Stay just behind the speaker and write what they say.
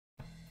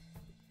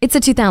It's a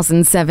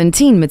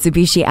 2017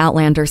 Mitsubishi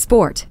Outlander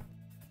Sport.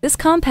 This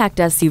compact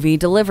SUV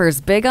delivers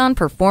big on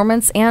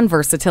performance and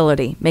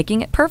versatility,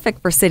 making it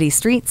perfect for city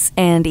streets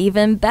and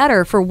even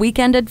better for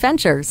weekend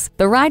adventures.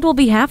 The ride will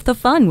be half the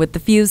fun with the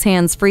Fuse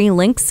hands-free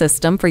link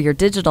system for your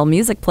digital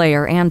music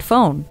player and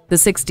phone. The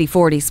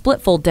 60/40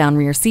 split fold-down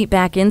rear seat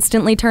back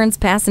instantly turns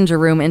passenger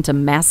room into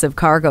massive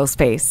cargo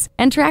space.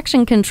 And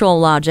traction control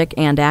logic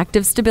and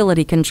active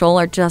stability control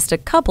are just a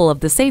couple of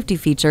the safety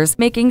features,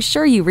 making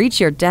sure you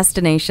reach your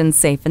destination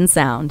safe and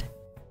sound.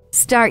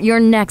 Start your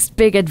next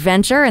big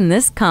adventure in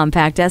this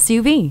compact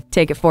SUV.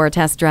 Take it for a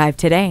test drive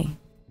today.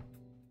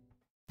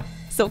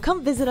 So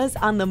come visit us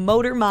on the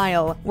Motor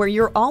Mile, where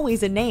you're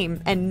always a name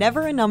and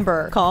never a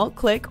number. Call,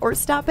 click, or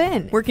stop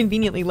in. We're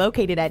conveniently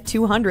located at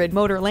 200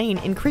 Motor Lane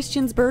in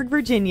Christiansburg,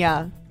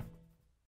 Virginia.